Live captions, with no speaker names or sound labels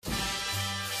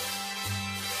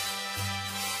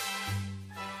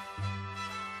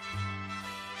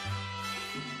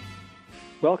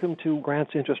Welcome to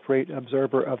Grant's Interest Rate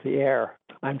Observer of the Air.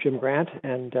 I'm Jim Grant,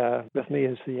 and with me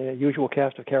is the usual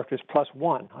cast of characters plus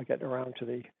one. I'll get around to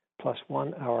the plus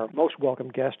one, our most welcome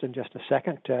guest, in just a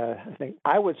second. I think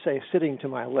I would say sitting to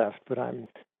my left, but I'm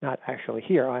not actually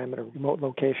here. I am at a remote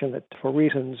location that, for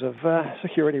reasons of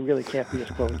security, really can't be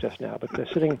disclosed just now. But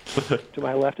sitting to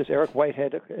my left is Eric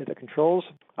Whitehead at the controls.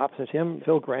 Opposite him,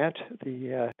 Phil Grant,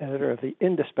 the editor of the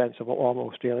indispensable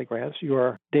Almost Daily Grants,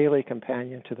 your daily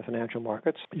companion to the financial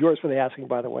markets. Yours for the asking,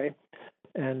 by the way.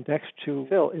 And next to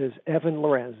Phil is Evan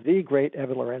Lorenz, the great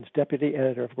Evan Lorenz, deputy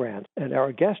editor of Grants. And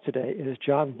our guest today is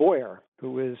John Boyer,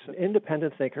 who is an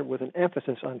independent thinker with an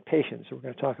emphasis on patience. So we're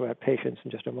going to talk about patience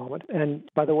in just a moment. And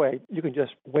by the way, you can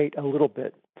just wait a little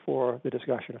bit for the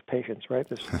discussion of patience, right?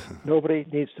 Nobody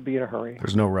needs to be in a hurry.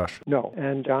 There's no rush. No.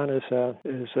 And John is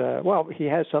he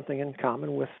has something in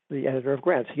common with the editor of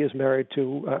Grants. He is married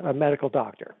to a medical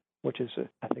doctor, which is,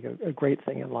 I think, a great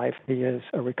thing in life. He is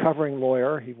a recovering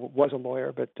lawyer. He was a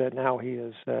lawyer, but now he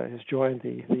has joined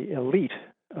the elite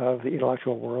of the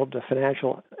intellectual world, a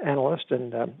financial analyst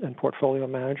and portfolio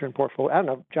manager and portfolio. I don't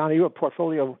know, John, are you a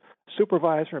portfolio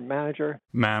supervisor, manager?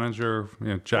 Manager,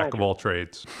 jack of all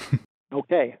trades.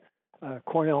 Okay,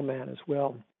 Cornell man as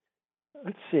well.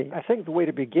 Let's see. I think the way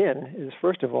to begin is,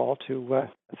 first of all, to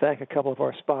thank a couple of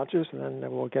our sponsors, and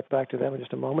then we'll get back to them in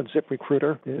just a moment.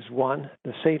 ZipRecruiter is one,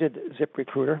 the sainted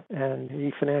ZipRecruiter, and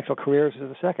eFinancial Careers is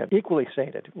the second. Equally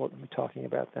sainted. We'll be talking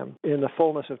about them in the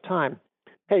fullness of time.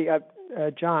 Hey,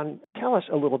 John, tell us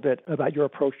a little bit about your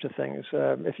approach to things.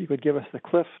 If you could give us the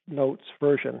Cliff Notes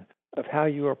version of how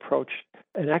you approach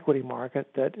an equity market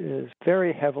that is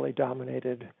very heavily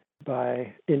dominated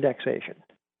by indexation.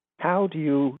 How do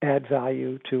you add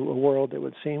value to a world that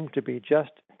would seem to be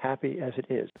just happy as it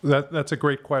is? That's a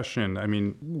great question. I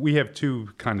mean, we have two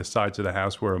kind of sides of the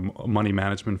house. We're a money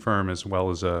management firm as well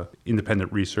as a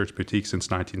independent research boutique since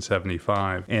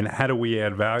 1975. And how do we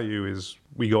add value is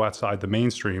we go outside the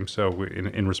mainstream. So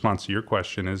in response to your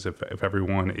question is if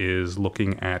everyone is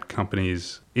looking at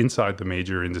companies inside the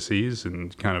major indices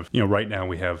and kind of, right now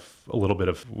we have a little bit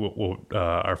of what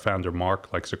our founder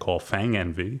Mark likes to call FANG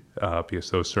envy, because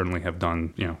those certainly have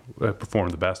done,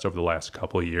 performed the best over the last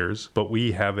couple of years. But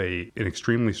we have an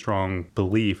extremely strong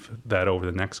belief that over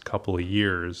the next couple of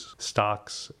years,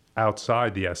 stocks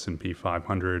outside the S&P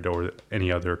 500 or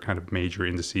any other kind of major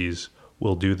indices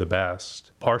will do the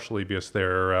best, partially because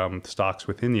their stocks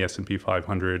within the S&P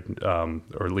 500,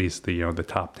 or at least the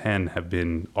top 10, have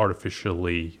been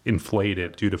artificially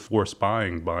inflated due to forced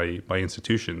buying by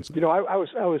institutions. I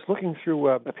was looking through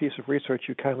a piece of research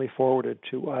you kindly forwarded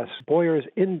to us, Boyer's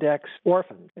Index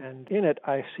Orphans, and in it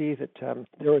I see that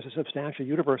there is a substantial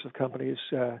universe of companies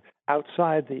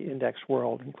outside the index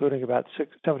world, including about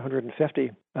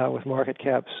 750 with market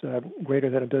caps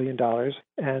greater than $1 billion,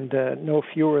 and no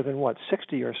fewer than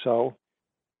 60 or so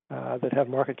that have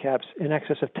market caps in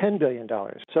excess of $10 billion.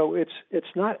 So it's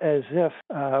not as if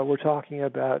we're talking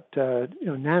about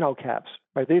nano caps.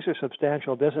 Right? These are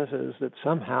substantial businesses that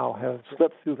somehow have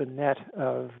slipped through the net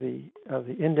of the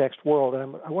indexed world.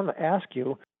 And I want to ask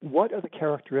you, what are the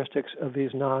characteristics of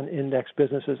these non-indexed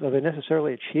businesses? Are they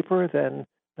necessarily cheaper than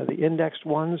the indexed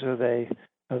ones? Are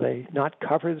they not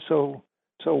covered so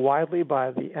widely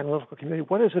by the analytical community?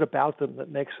 What is it about them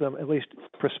that makes them at least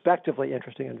prospectively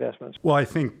interesting investments? Well, I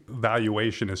think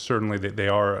valuation is certainly that they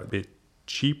are a bit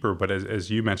cheaper, but as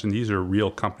you mentioned, these are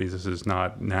real companies. This is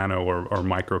not nano or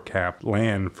micro cap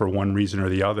land. For one reason or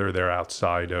the other, they're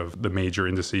outside of the major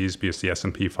indices because the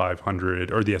S&P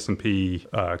 500 or the S&P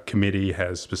committee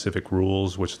has specific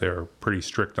rules, which they're pretty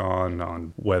strict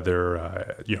on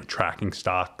whether tracking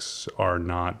stocks are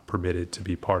not permitted to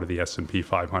be part of the S&P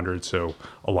 500. So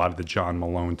a lot of the John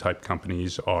Malone type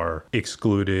companies are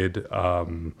excluded.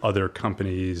 Other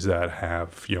companies that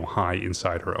have high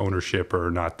insider ownership or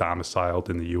not domiciled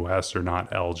in the U.S. are not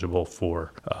eligible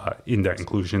for index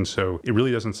inclusion. So it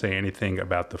really doesn't say anything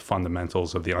about the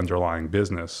fundamentals of the underlying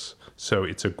business. So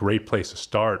it's a great place to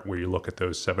start where you look at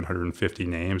those 750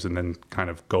 names and then kind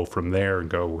of go from there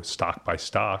and go stock by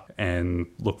stock and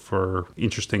look for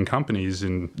interesting companies.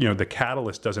 And, the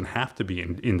catalyst doesn't have to be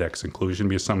in index inclusion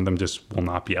because some of them just will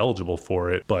not be eligible for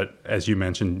it. But as you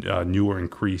mentioned, newer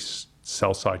increased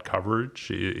sell-side coverage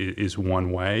is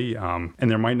one way. And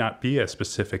there might not be a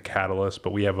specific catalyst,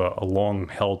 but we have a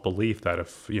long-held belief that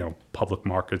if, public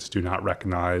markets do not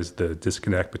recognize the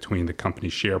disconnect between the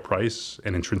company's share price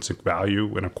and intrinsic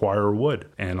value, an acquirer would.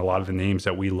 And a lot of the names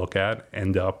that we look at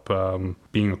end up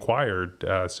being acquired.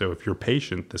 So if you're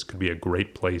patient, this could be a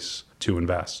great place to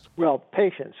invest. Well,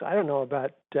 patience. I don't know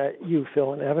about you,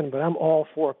 Phil and Evan, but I'm all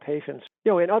for patience.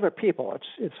 In other people,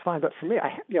 it's fine. But for me,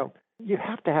 you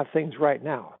have to have things right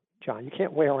now, John. You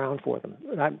can't wait around for them.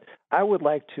 And I would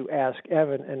like to ask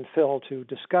Evan and Phil to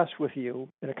discuss with you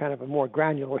in a kind of a more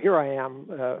granular. Here I am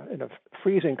in a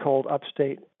freezing cold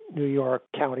upstate New York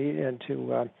County and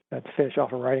to finish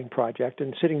off a writing project.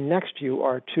 And sitting next to you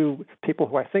are two people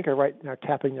who I think are right now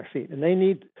tapping their feet. And they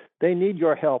need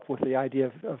your help with the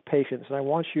idea of patience. And I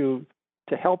want you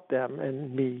to help them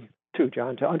and me too,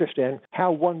 John, to understand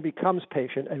how one becomes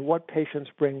patient and what patience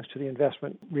brings to the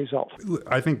investment result.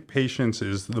 I think patience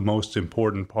is the most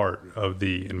important part of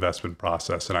the investment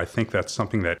process. And I think that's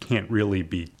something that can't really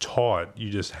be taught. You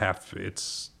just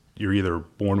you're either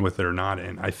born with it or not.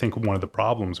 And I think one of the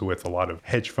problems with a lot of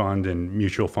hedge fund and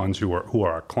mutual funds who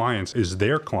are our clients is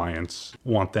their clients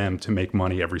want them to make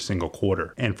money every single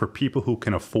quarter. And for people who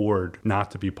can afford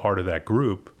not to be part of that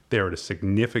group, they're at a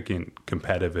significant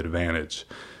competitive advantage.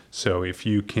 So if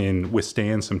you can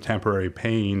withstand some temporary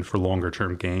pain for longer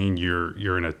term gain,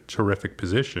 you're in a terrific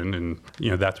position. And,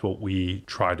 that's what we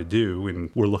try to do.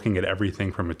 And we're looking at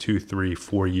everything from a 2, 3,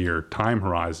 4 year time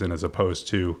horizon as opposed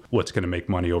to what's going to make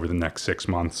money over the next 6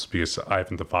 months, because I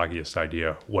haven't the foggiest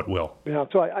idea what will. Yeah,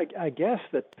 so I guess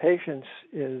that patience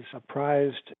is a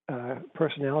prized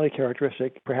personality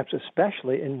characteristic, perhaps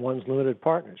especially in one's limited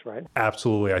partners, right?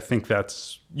 Absolutely. I think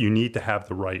you need to have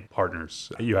the right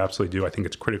partners. You absolutely do. I think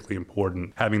it's critically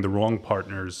important. Having the wrong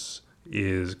partners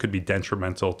could be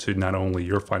detrimental to not only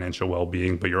your financial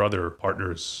well-being, but your other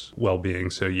partners' well-being.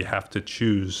 So you have to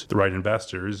choose the right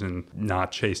investors and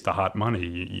not chase the hot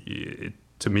money.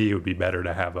 To me, it would be better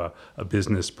to have a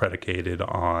business predicated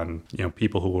on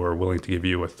people who are willing to give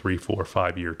you a 3, 4,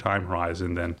 5 year time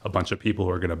horizon than a bunch of people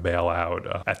who are going to bail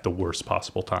out at the worst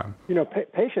possible time.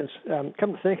 Patience,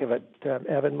 come to think of it,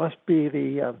 Evan, must be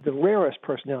the rarest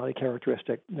personality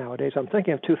characteristic nowadays. I'm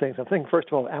thinking of two things. I'm thinking, first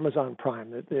of all, Amazon Prime.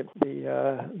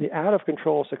 The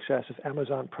out-of-control success of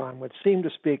Amazon Prime would seem to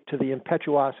speak to the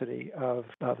impetuosity of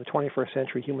the 21st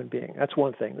century human being. That's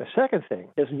one thing. The second thing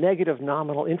is negative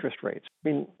nominal interest rates.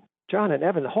 John and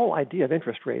Evan, the whole idea of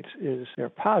interest rates is they're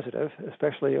positive,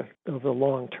 especially over the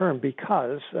long term,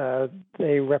 because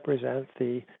they represent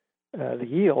the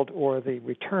yield or the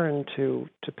return to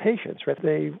patience, right?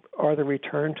 They are the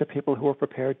return to people who are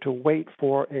prepared to wait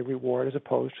for a reward as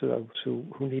opposed to those who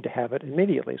need to have it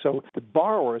immediately. So the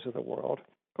borrowers of the world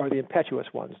are the impetuous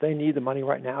ones. They need the money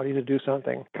right now to either do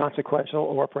something consequential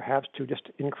or perhaps to just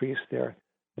increase their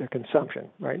consumption,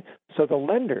 right? So the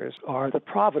lenders are the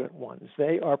provident ones.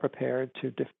 They are prepared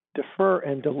to defer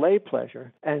and delay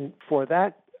pleasure, and for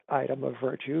that item of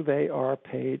virtue, they are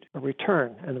paid a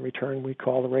return, and the return we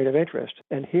call the rate of interest.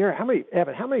 And here, how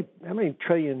many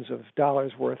trillions of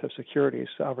dollars worth of securities,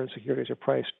 sovereign securities, are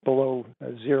priced below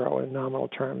zero in nominal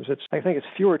terms? I think it's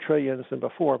fewer trillions than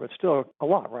before, but still a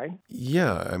lot, right?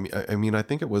 Yeah, I mean, I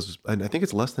think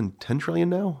it's less than 10 trillion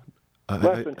now.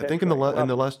 I think in the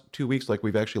last 2 weeks,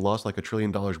 we've actually lost $1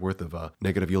 trillion worth of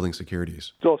negative yielding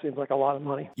securities. Still seems like a lot of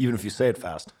money, even if you say it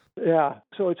fast. Yeah,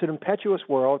 so it's an impetuous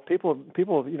world. People,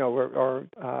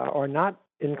 are not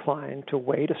inclined to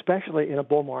wait, especially in a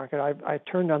bull market. I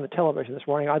turned on the television this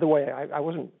morning. Either way, I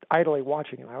wasn't idly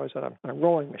watching it. I was on a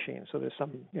rolling machine, so there's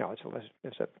some,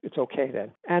 it's okay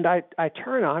then. And I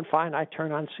turn on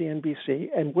CNBC,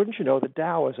 and wouldn't you know, the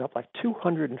Dow is up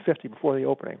 250 before the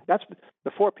opening. That's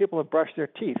before people have brushed their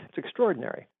teeth. It's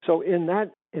extraordinary. So in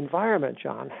that environment,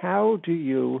 John, how do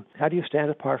you stand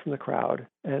apart from the crowd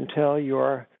and tell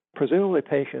your presumably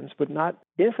patient, but not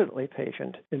infinitely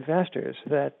patient investors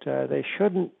that they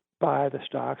shouldn't buy the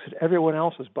stocks that everyone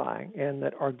else is buying and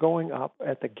that are going up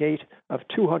at the gate of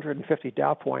 250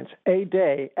 Dow points a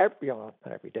day, not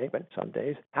every day, but some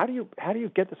days. How do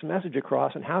you get this message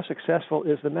across, and how successful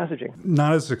is the messaging?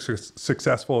 Not as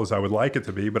successful as I would like it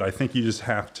to be, but I think you just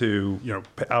have to,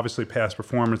 obviously past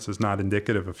performance is not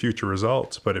indicative of future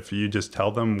results, but if you just tell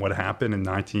them what happened in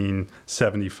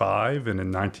 1975 and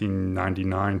in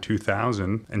 1999,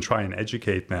 2000, and try and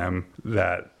educate them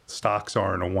that stocks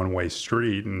aren't a one-way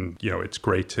street, and it's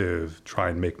great to try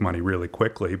and make money really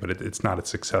quickly, but it's not a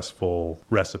successful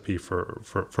recipe for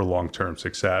long-term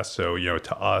success. So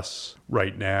to us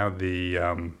right now, the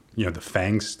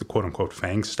FANGs, the quote-unquote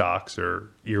FANG stocks, are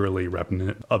eerily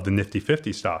reminiscent of the Nifty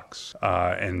 50 stocks,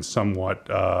 and somewhat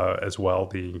as well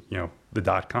the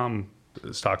dot-com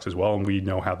stocks as well, and we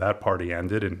know how that party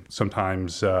ended. And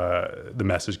sometimes the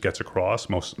message gets across.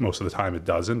 Most of the time it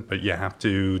doesn't, but you have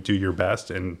to do your best.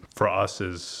 And for us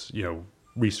as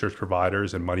research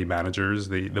providers and money managers,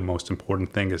 the most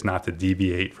important thing is not to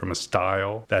deviate from a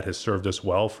style that has served us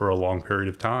well for a long period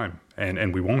of time,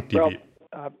 and we won't deviate.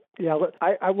 Well, Yeah,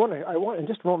 I want in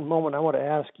just a moment, I want to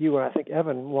ask you, and I think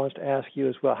Evan wants to ask you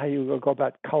as well, how you go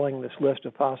about culling this list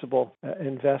of possible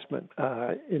investable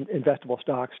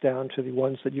stocks down to the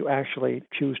ones that you actually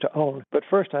choose to own. But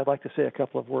first, I'd like to say a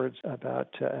couple of words about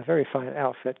a very fine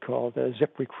outfit called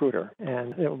ZipRecruiter,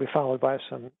 and it will be followed by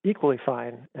some equally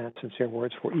fine and sincere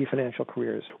words for eFinancial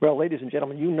Careers. Well, ladies and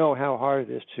gentlemen, you know how hard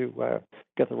it is to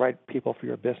get the right people for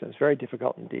your business. Very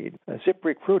difficult indeed.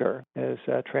 ZipRecruiter has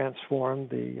transformed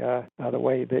the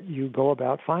way that you go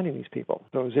about finding these people.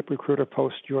 So ZipRecruiter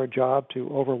posts your job to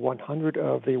over 100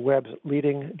 of the web's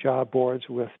leading job boards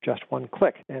with just one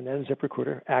click. And then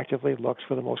ZipRecruiter actively looks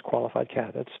for the most qualified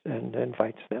candidates and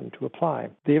invites them to apply.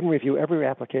 They even review every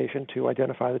application to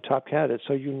identify the top candidates,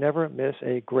 so you never miss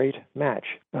a great match.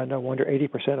 No wonder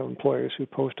 80% of employers who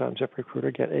post on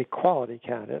ZipRecruiter get a quality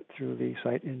candidate through the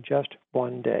site in just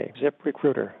one day.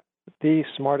 ZipRecruiter, the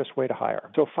smartest way to hire.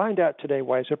 So find out today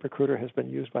why ZipRecruiter has been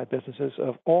used by businesses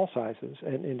of all sizes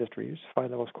and industries to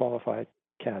find the most qualified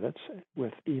candidates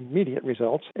with immediate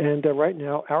results. And right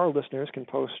now, our listeners can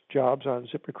post jobs on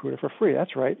ZipRecruiter for free.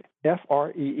 That's right,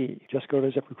 Free. Just go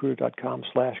to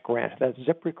ZipRecruiter.com/grant. That's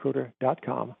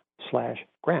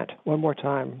ZipRecruiter.com/grant. One more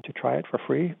time to try it for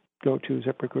free. Go to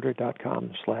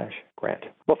ZipRecruiter.com/grant.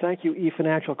 Well, thank you,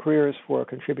 eFinancial Careers, for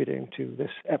contributing to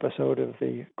this episode of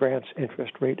the Grant's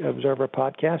Interest Rate Observer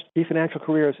podcast. eFinancial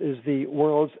Careers is the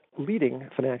world's leading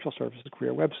financial services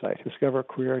career website. Discover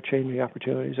career-changing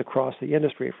opportunities across the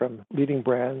industry, from leading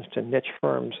brands to niche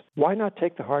firms. Why not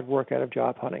take the hard work out of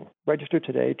job hunting? Register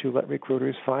today to let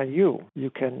recruiters find you. You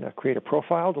can create a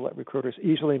profile to let recruiters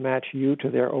easily match you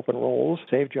to their open roles,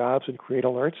 save jobs, and create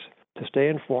alerts to stay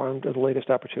informed of the latest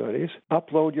opportunities.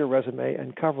 Upload your resume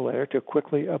and cover letter to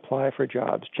quickly apply for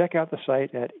jobs. Check out the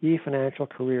site at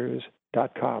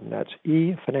eFinancialCareers.com. That's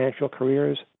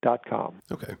eFinancialCareers.com.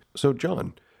 Okay. So,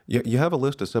 John, you have a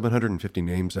list of 750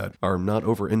 names that are not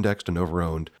over-indexed and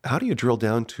over-owned. How do you drill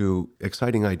down to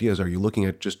exciting ideas? Are you looking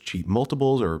at just cheap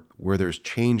multiples, or where there's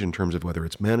change in terms of whether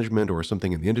it's management or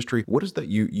something in the industry? What is that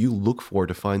you look for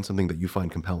to find something that you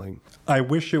find compelling? I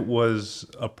wish it was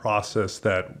a process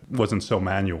that wasn't so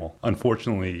manual.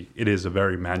 Unfortunately, it is a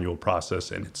very manual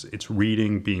process, and it's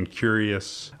reading, being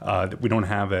curious. We don't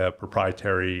have a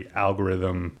proprietary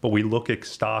algorithm, but we look at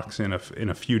stocks in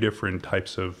a few different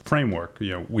types of framework.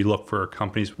 We look for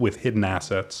companies with hidden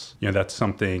assets. That's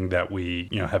something that we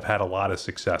have had a lot of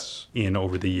success in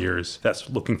over the years. That's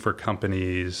looking for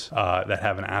companies that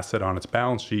have an asset on its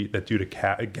balance sheet that, due to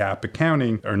GAAP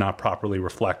accounting, are not properly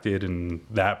reflected, and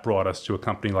that brought us to a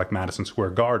company like Madison Square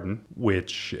Garden,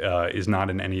 which is not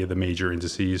in any of the major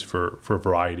indices for a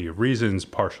variety of reasons,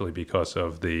 partially because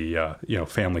of the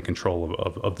family control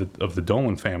of the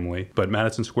Dolan family. But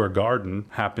Madison Square Garden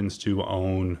happens to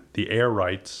own the air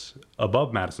rights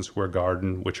above Madison Square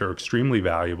Garden, which are extremely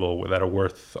valuable, that are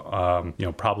worth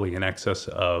probably in excess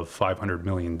of $500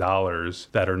 million,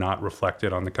 that are not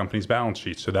reflected on the company's balance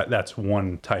sheet. So that's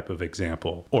one type of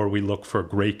example. Or we look for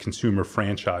great consumer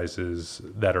franchises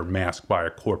that are masked by a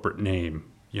corporate name.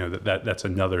 That's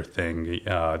another thing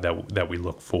that we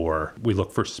look for. We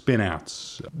look for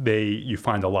spin-outs. You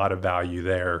find a lot of value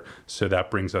there. So that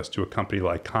brings us to a company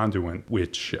like Conduent,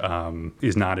 which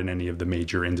is not in any of the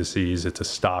major indices. It's a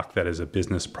stock that is a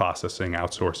business processing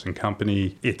outsourcing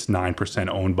company. It's 9%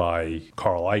 owned by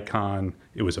Carl Icahn.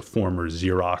 It was a former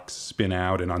Xerox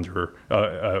spin-out and under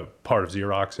part of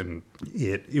Xerox, and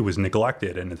it was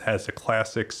neglected, and it has the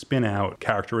classic spin-out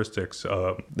characteristics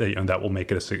that will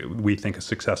make it, we think, a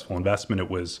successful investment. It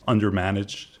was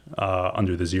undermanaged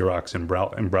under the Xerox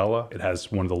umbrella. It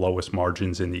has one of the lowest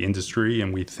margins in the industry,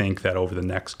 and we think that over the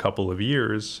next couple of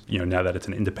years, now that it's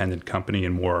an independent company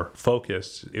and more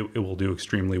focused, it will do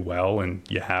extremely well, and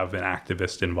you have an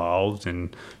activist involved,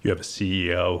 and you have a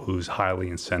CEO who's highly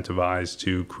incentivized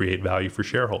to create value for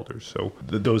shareholders. So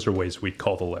those are ways we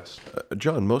call the list.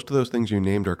 John, most of those things you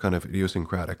named are kind of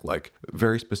idiosyncratic, like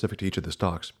very specific to each of the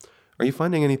stocks. Are you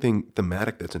finding anything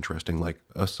thematic that's interesting, like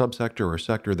a subsector or a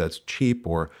sector that's cheap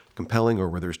or compelling, or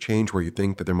where there's change, where you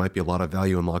think that there might be a lot of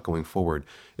value unlocked going forward?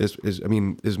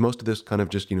 Is most of this kind of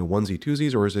just onesie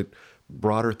twosies, or is it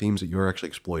broader themes that you're actually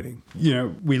exploiting?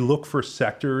 We look for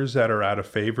sectors that are out of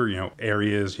favor,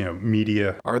 areas,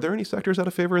 media. Are there any sectors out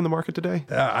of favor in the market today?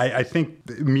 I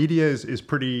think media is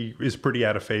pretty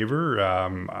out of favor.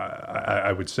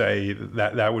 I would say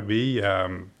that would be,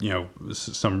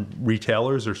 some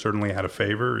retailers are certainly out of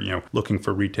favor, looking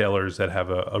for retailers that have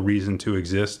a reason to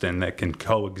exist and that can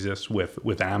coexist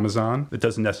with Amazon. It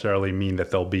doesn't necessarily mean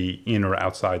that they'll be in or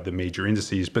outside the major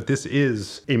indices, but this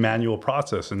is a manual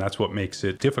process, and that's what makes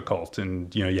it difficult.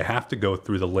 And, you have to go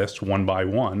through the list one by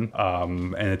one.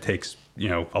 And it takes,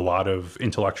 a lot of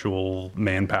intellectual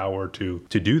manpower to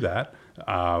do that.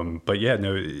 But yeah,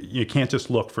 no, you can't just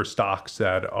look for stocks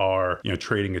that are,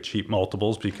 trading at cheap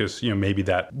multiples because, maybe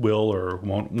that will or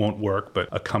won't work. But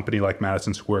a company like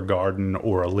Madison Square Garden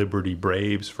or a Liberty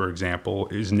Braves, for example,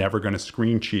 is never going to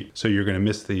screen cheap. So you're going to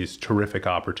miss these terrific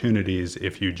opportunities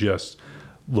if you just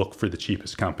look for the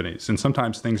cheapest companies. And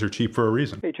sometimes things are cheap for a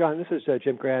reason. Hey, John, this is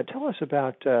Jim Grant. Tell us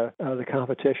about the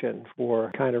competition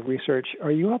for kind of research.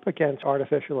 Are you up against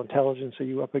artificial intelligence? Are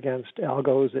you up against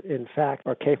algos that, in fact,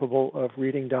 are capable of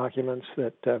reading documents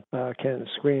that can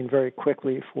screen very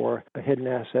quickly for hidden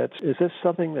assets? Is this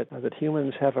something that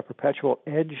humans have a perpetual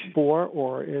edge for,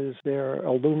 or is there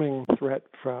a looming threat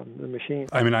from the machine?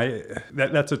 I mean,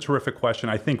 that's a terrific question.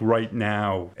 I think right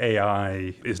now,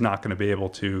 AI is not going to be able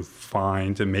to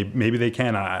find, and maybe they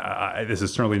can. This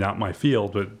is certainly not my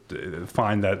field, but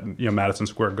find that Madison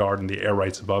Square Garden, the air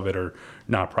rights above it are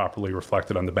not properly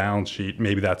reflected on the balance sheet.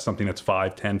 Maybe that's something that's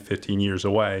 5, 10, 15 years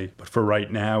away. But for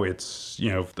right now, it's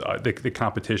the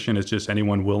competition is just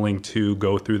anyone willing to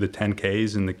go through the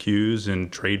 10Ks and the Qs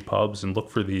and trade pubs and look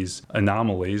for these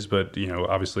anomalies. But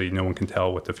obviously, no one can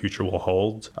tell what the future will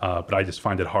hold. But I just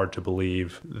find it hard to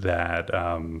believe that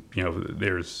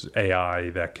there's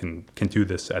AI that can do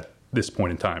this at this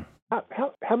point in time.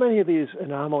 How many of these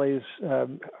anomalies are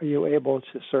you able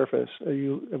to surface?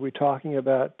 Are we talking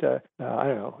about I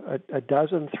don't know, a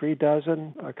dozen, 3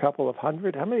 dozen, a couple of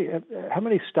hundred? How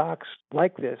many stocks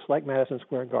like this, like Madison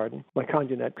Square Garden, like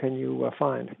ConduNet, can you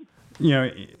find?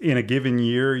 In a given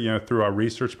year, through our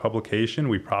research publication,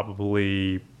 we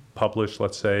probably publish,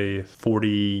 let's say,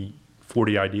 40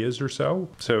 ideas or so.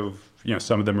 So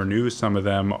some of them are new, some of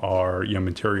them are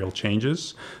material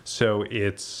changes. So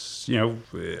it's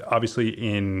obviously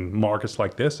in markets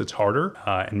like this, it's harder,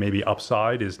 and maybe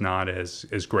upside is not as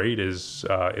great as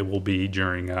it will be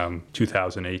during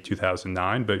 2008,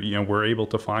 2009. But we're able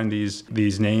to find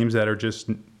these names that are just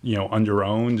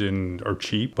under-owned and are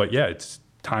cheap. But yeah, it's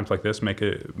times like this make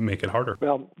it harder.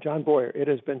 Well, John Boyer, it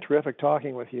has been terrific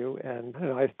talking with you, and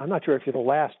I'm not sure if you're the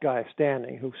last guy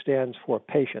standing who stands for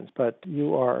patience, but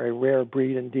you are a rare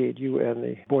breed indeed. You and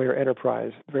the Boyer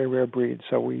Enterprise, very rare breed.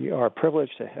 So we are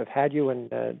privileged to have had you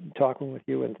and talking with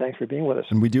you, and thanks for being with us.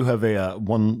 And we do have a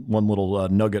one little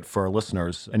nugget for our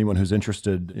listeners. Anyone who's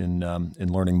interested in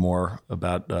learning more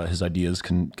about his ideas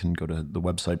can go to the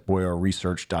website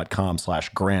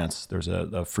boyarresearch.com/grants. There's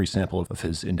a free sample of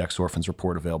his Index Orphans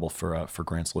report available for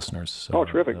Grant's listeners. So,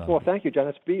 terrific. Well, thank you, John.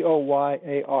 It's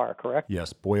BOYAR, correct?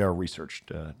 Yes,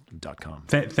 boyarresearch.com.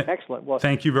 Excellent. Well,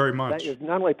 thank you very much.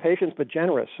 Not only patient, but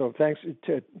generous. So thanks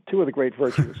to 2 of the great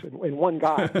virtues in one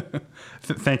guy.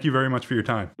 Thank you very much for your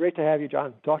time. Great to have you,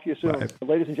 John. Talk to you soon. Bye.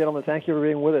 Ladies and gentlemen, thank you for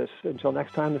being with us. Until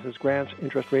next time, this is Grant's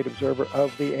Interest Rate Observer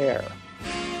of the Air.